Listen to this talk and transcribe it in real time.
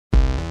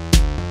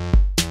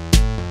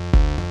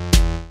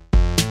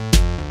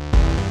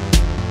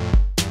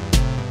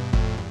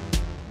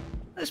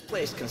This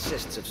place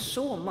consists of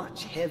so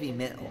much heavy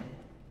metal.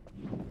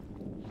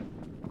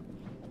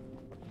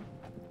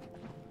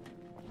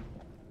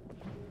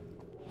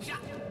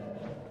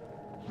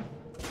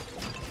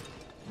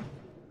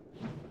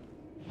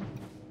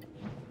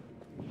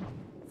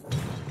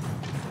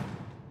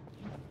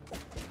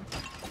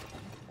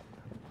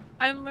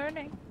 I'm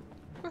learning.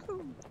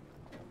 Woohoo.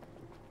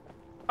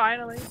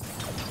 Finally.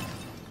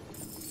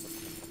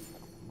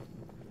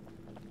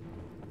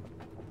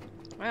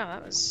 Wow,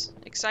 that was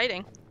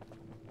exciting.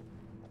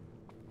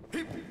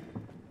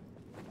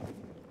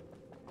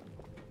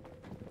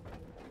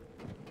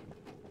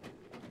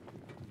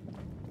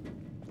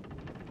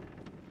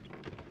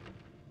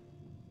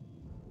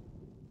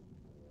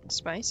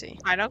 Spicy.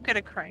 I don't get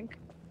a crank.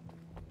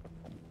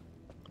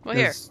 Well,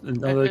 here. There's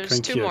another There's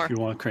crank two here more. if you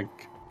want a crank.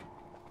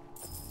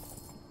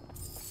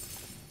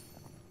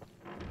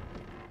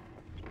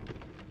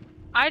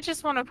 I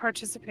just want to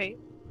participate.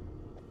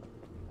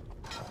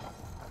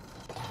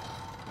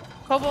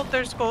 Cobalt,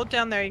 there's gold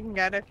down there you can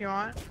get if you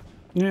want.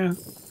 Yeah.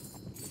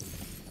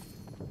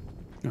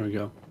 There we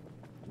go.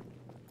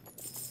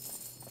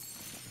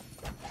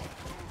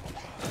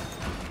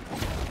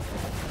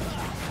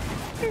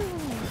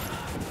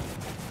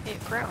 Hey,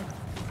 crown.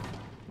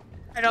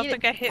 I don't Eat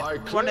think I hit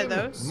one of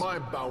those. My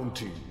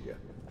bounty.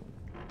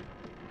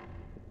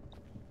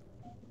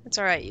 It's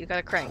alright, you got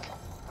a crank.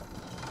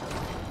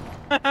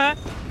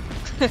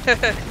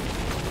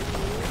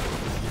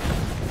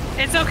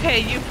 It's okay,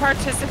 you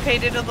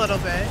participated a little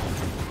bit.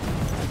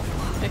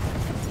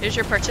 Here's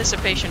your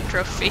participation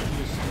trophy.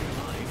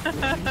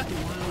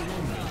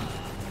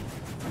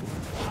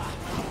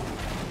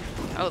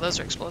 Oh, those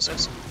are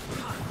explosives.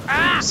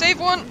 Ah! Save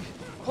one!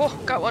 Oh,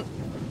 got one.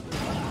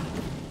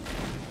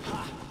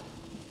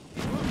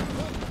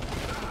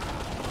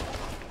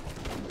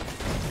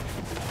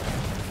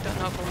 Don't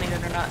know if we'll need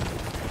it or not.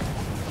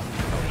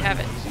 Oh, we have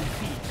it.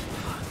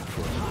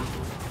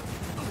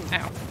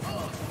 Ow.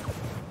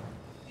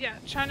 Yeah,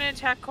 trying to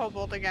attack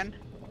Cobalt again.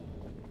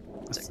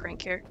 There's a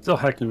crank here. Still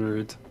hacking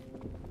rude.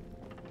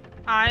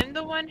 I'm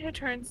the one who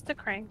turns the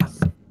cranks.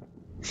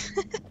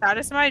 That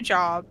is my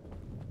job.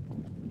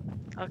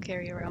 I'll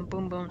carry around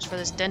boom booms for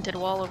this dented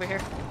wall over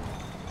here.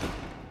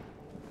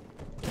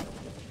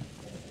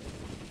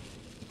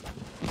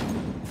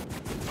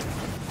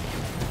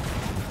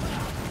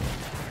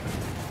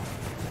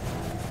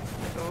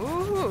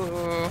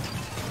 Ooh,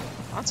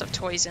 lots of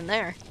toys in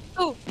there.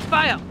 Ooh,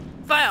 vial!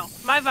 Vial!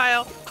 My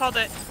vial! Called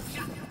it.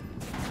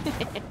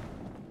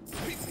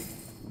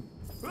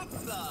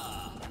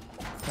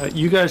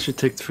 You guys should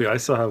take 3. I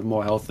still have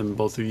more health than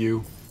both of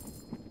you.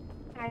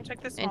 I'll take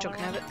this. Angel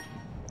can have it.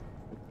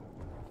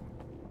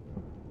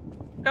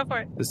 Go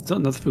for it. There's still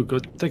another food. Go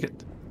take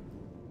it.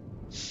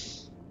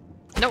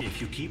 Nope. If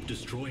you keep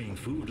destroying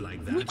food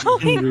like that,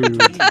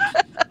 Rude.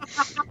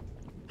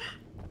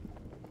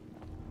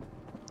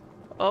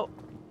 Oh.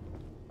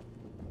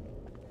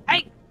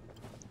 Hey!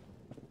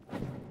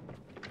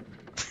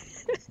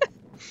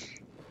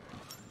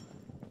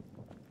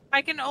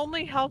 I can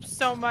only help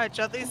so much.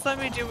 At least let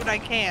me do what I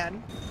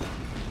can.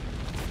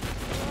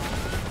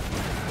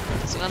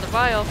 It's another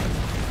vial.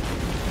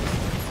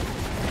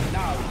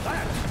 Now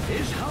that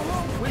is how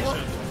a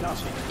wizard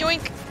does it.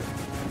 Yoink!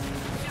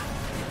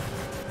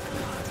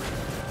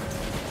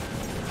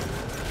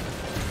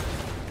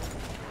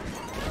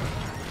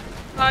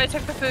 Oh, I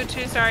took the food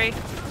too, sorry.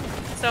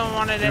 Someone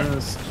wanted it.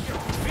 Yes.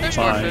 There's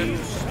more Fine. food.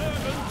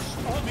 Servants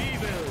of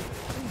evil.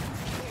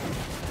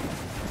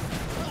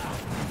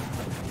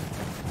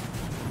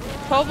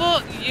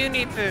 Cobalt, you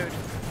need food.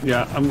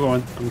 Yeah, I'm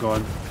going. I'm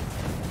going.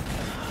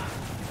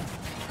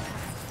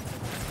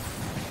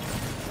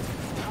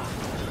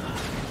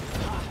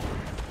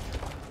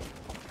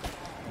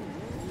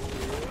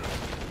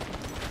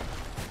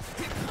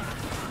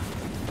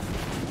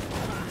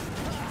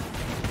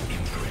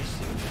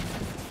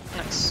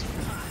 Nice.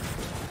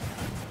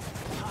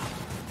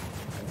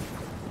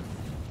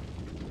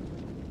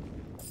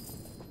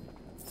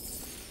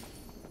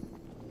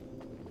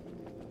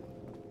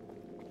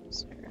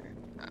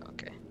 Oh,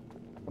 okay.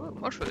 Ooh,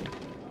 more food.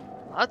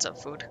 Lots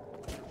of food.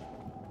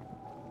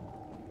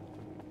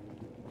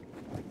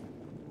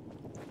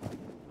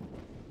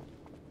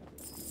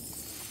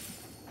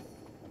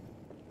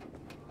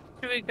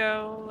 Should we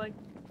go, like,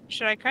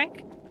 should I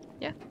crank?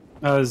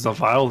 There's a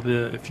vial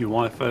there if you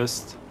want it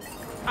first.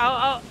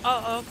 Oh,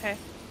 okay.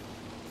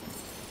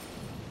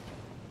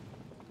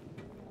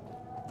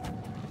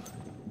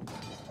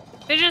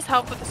 They just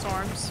help with the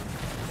storms.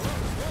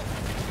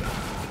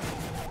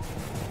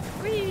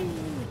 Whee!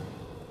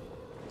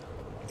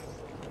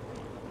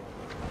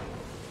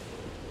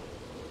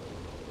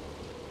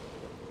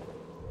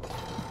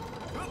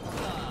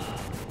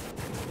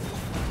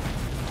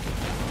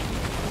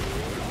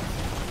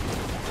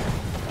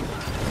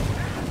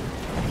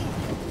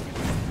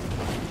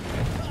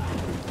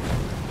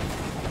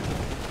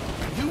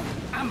 You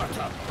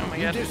amateur. Oh my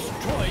You god.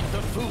 destroyed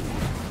the food.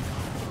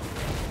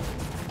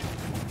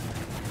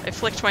 I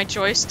flicked my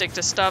joystick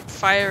to stop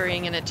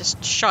firing and it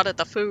just shot at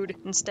the food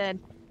instead.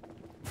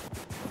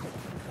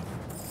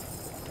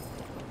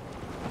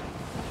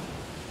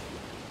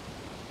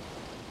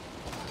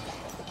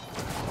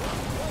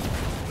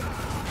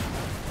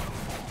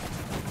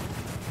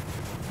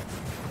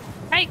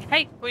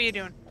 Hey, what are you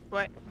doing?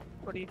 What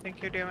do you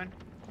think you're doing?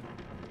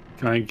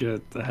 Can I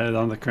get the head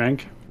on the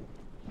crank?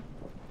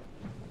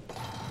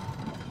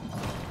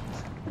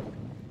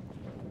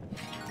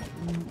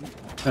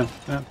 Yeah.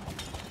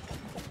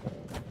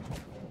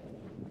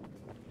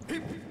 I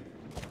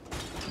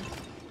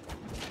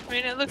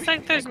mean, it looks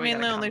like there's we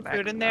gotta mainly come only back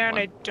food with in that there, and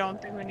one. I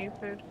don't think we need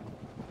food.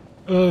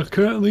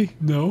 Currently,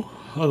 no.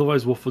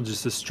 Otherwise, Wolf will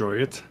just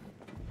destroy it.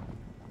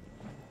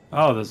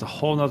 Oh, there's a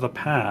whole nother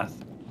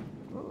path.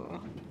 Ooh.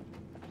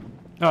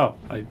 Oh,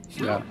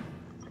 yeah.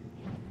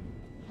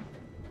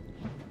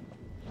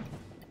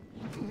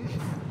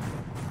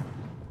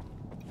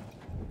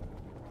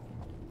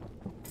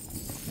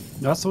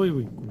 That's the way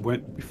we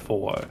went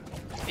before.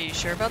 Are you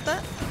sure about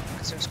that?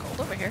 Because it was cold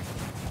over here.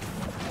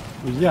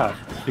 Well, yeah,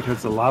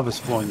 because the lava's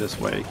flowing this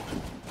way.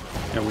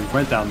 And we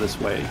went down this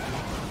way.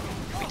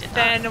 We did not.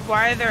 Then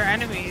why are there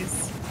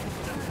enemies?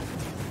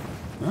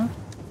 Huh?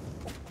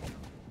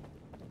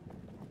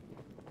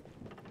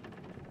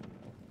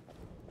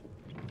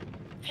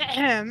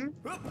 Ahem.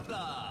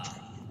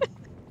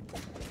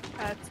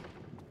 That's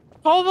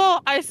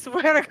Cobalt, I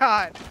swear to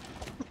God.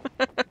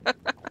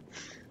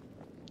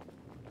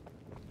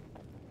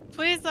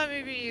 Please let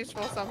me be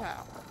useful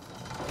somehow.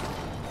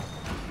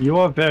 You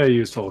are very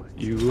useful.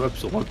 You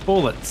absorb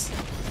bullets.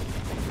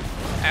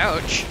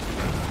 Ouch.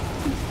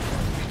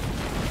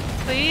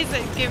 Please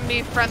give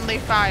me friendly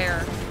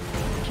fire.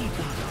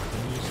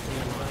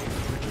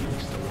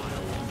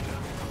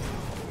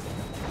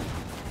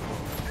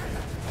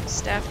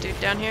 Staff dude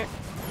down here.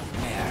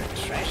 Mere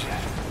treasure.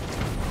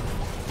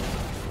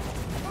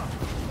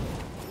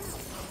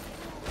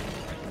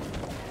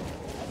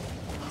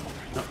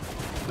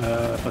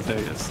 Oh, there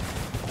he is.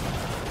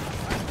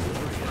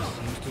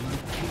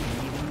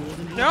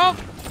 Nope,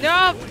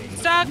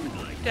 stuck,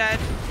 dead.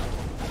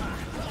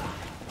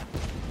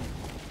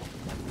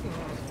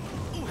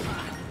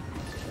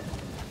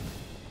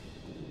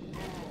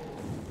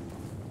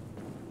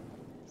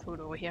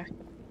 Food over here.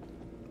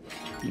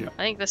 Yeah.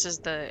 I think this is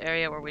the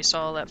area where we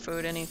saw all that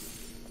food in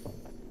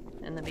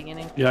the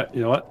beginning. Yeah,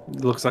 you know what?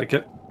 It looks like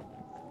it.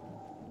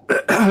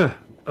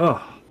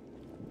 Oh.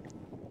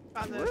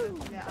 Found the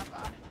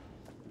lava.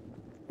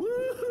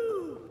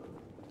 Woohoo!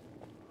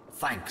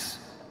 Thanks.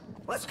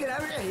 Let's get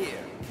out of here.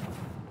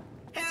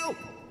 Help!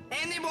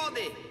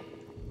 Anybody!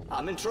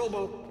 I'm in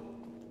trouble.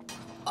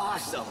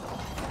 Awesome.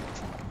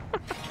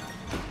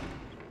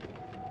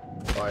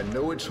 I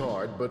know it's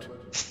hard, but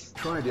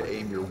try to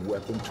aim your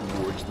weapon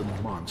towards the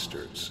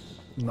monsters,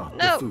 not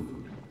No. the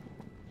food.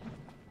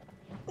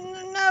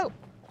 No!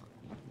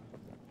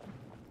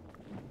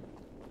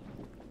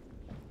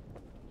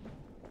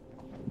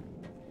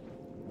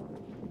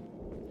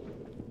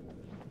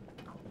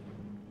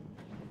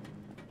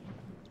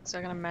 Is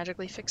that gonna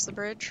magically fix the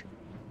bridge?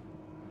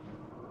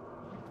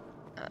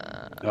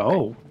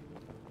 No.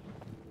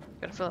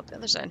 Gotta fill up the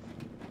other side.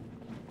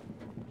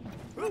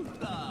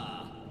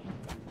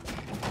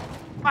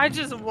 I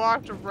just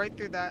walked right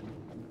through that.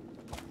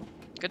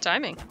 Good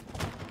timing.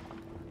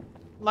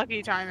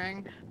 Lucky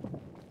timing.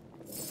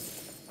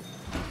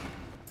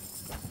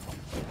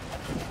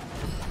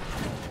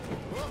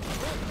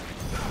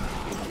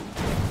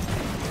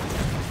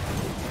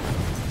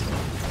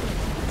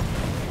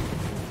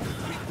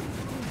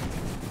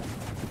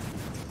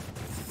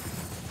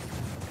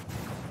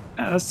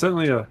 Yeah, that's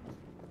certainly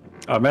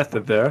a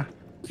method there.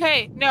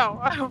 Okay, no.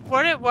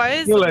 What it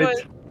was Too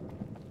late.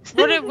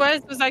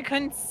 was I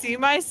couldn't see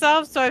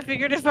myself, so I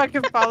figured if I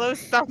could follow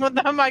some of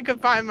them, I could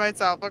find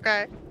myself,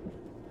 okay?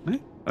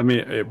 I mean,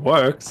 it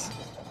works.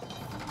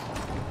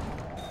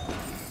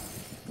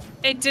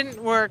 It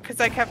didn't work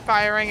because I kept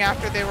firing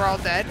after they were all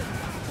dead.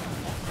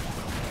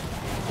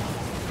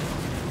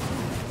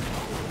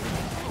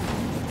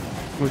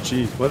 Oh,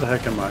 jeez, where the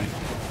heck am I?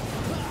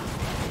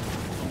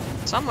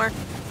 Somewhere.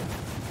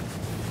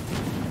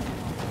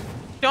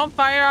 Don't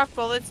fire off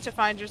bullets to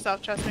find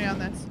yourself, trust me on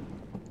this.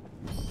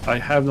 I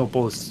have no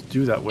bullets to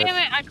do that with. Damn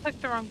it, I clicked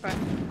the wrong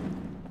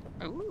button.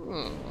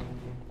 Ooh.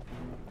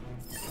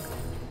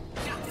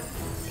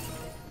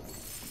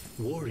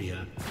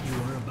 Warrior, you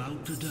are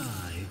about to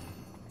die.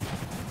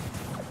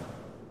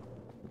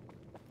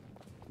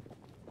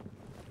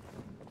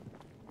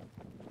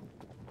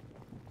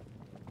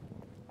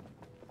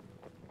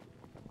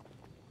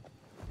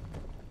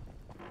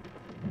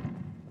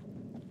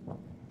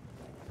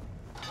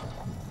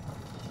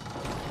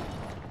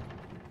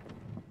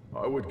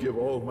 I would give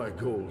all my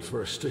gold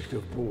for a steak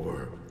of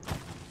boar.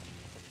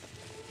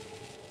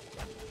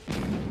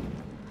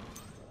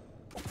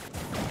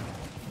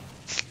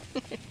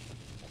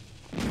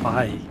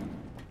 Why?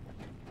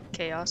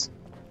 Chaos.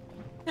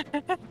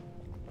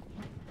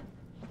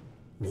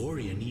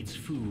 Warrior needs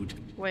food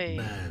Wait.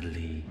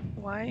 badly.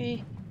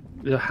 Why?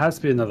 There has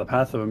to be another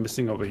path that we're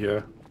missing over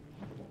here.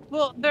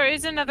 Well, there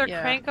is another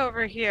Yeah. crank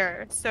over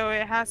here, so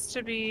it has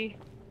to be...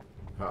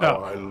 How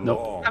Oh, I nope.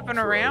 long Up and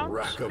for around, a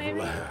rack of maybe?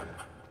 lamb.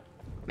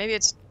 Maybe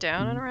it's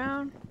down and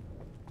around?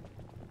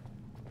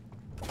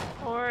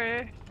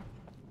 Or...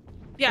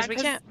 Yeah, we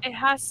because can't- it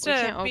has to we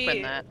can't be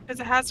open that. because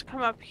it has to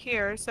come up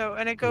here. So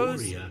and it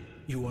goes Warrior,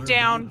 you are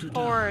down about to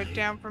forward, die.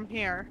 down from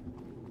here.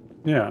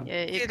 Yeah.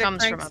 Yeah, See it the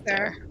comes from cranks up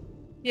there.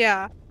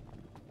 Yeah.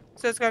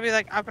 So it's gotta be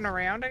like up and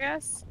around, I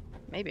guess,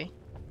 Maybe.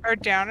 or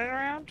down and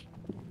around.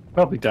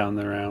 Probably down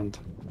and around.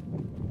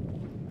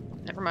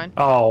 Never mind.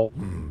 Oh.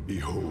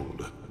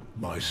 Behold,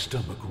 my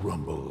stomach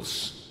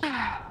rumbles.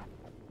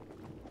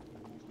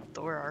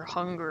 Or our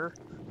hunger.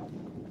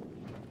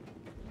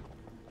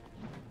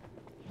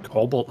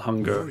 Cobalt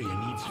hunger. Warrior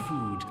needs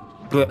food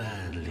Blech.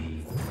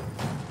 badly.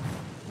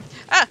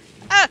 Ah!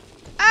 Ah!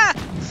 Ah!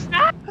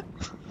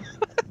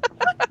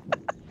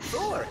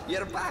 Thor,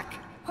 you're back.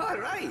 All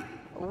right.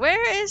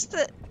 Where is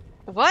the...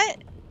 What?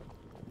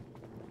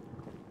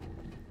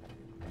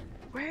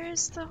 Where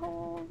is the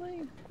whole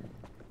thing?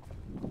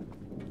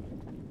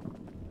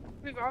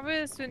 We've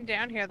always been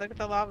down here. Look at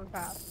the lava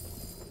path.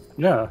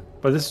 Yeah,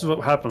 but this is what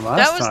happened last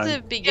That was time.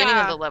 the beginning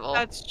of the level.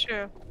 That's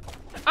true.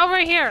 Oh,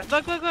 right here.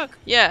 Look, look, look.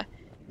 Yeah.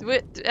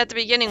 At the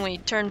beginning, we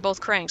turned both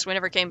cranks. We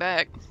never came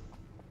back.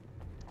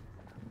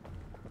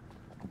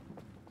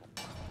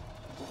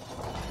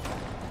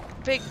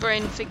 Big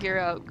brain figure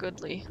out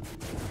goodly.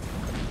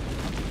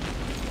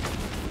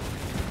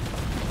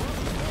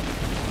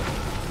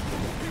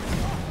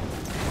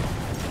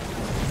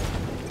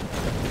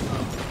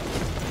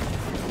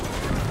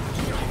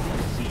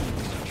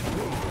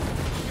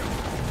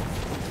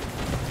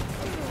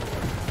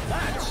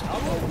 That's how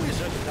a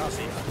wizard does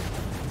it.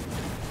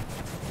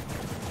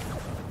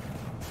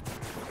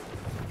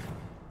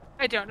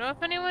 I don't know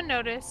if anyone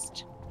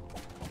noticed,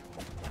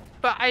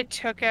 but I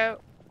took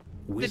out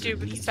Wizard dude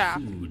with the needs staff.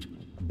 food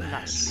badly.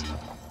 Nice.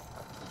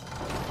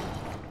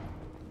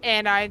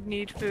 and I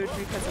need food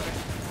because of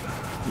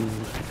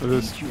it.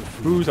 There's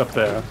food up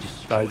there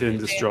that I didn't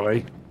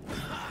destroy.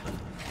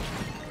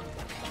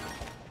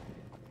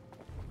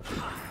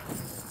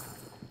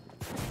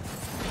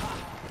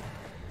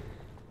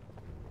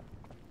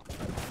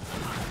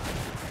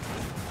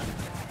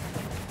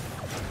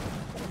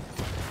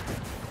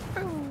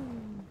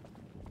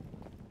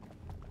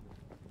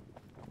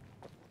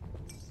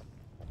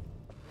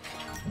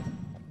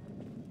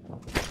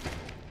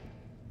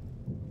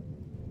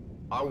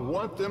 I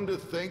want them to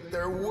think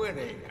they're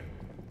winning.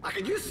 I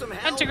could use some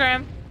help.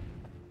 Pentagram.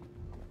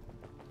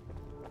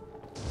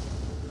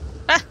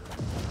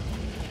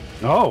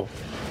 Oh,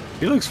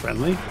 he looks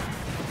friendly.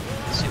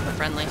 Super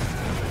friendly.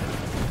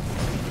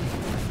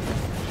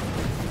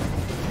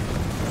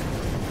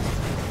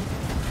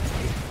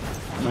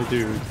 My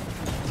dude.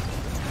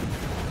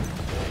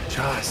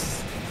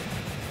 Just.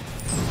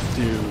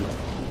 Dude.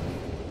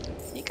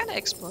 He kind of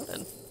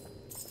exploded.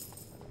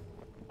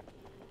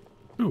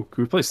 Ooh,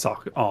 can we play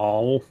soccer?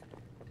 Oh.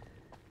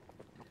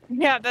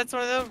 Yeah, that's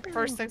one of the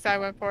first things I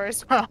went for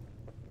as well.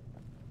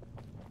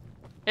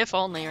 If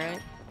only,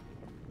 right?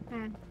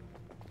 Hmm.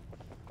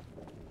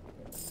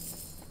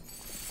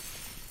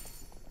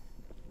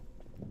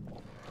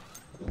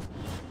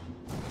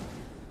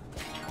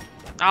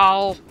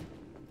 Oh.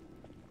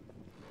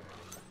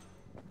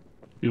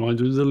 You want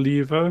to do the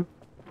lever?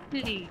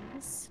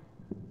 Please.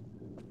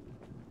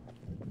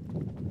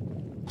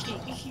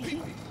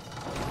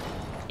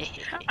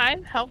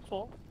 I'm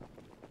helpful.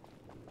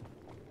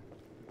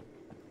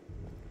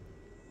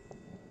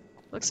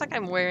 Looks like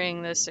I'm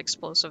wearing this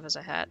explosive as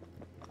a hat.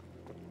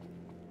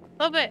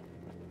 A little bit.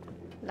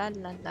 La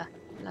la la.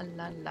 La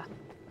la la.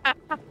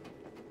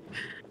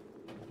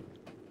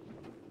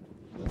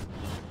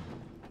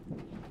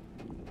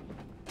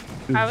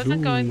 I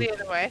wasn't going the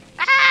other way.